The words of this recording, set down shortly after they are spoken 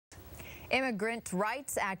Immigrant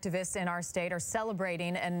rights activists in our state are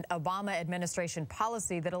celebrating an Obama administration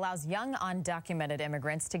policy that allows young undocumented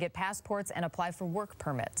immigrants to get passports and apply for work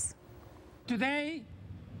permits. Today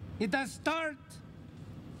is the start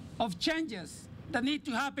of changes that need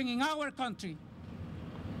to happen in our country,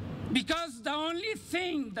 because the only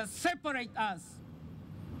thing that separates us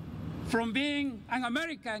from being an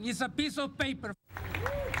American is a piece of paper.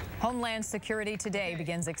 Homeland Security today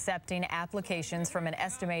begins accepting applications from an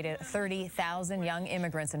estimated 30,000 young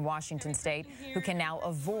immigrants in Washington state who can now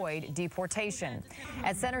avoid deportation.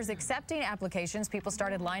 At centers accepting applications, people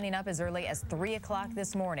started lining up as early as 3 o'clock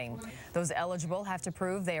this morning. Those eligible have to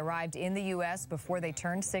prove they arrived in the U.S. before they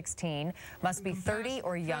turned 16, must be 30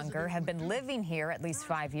 or younger, have been living here at least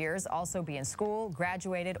 5 years, also be in school,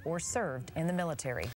 graduated, or served in the military.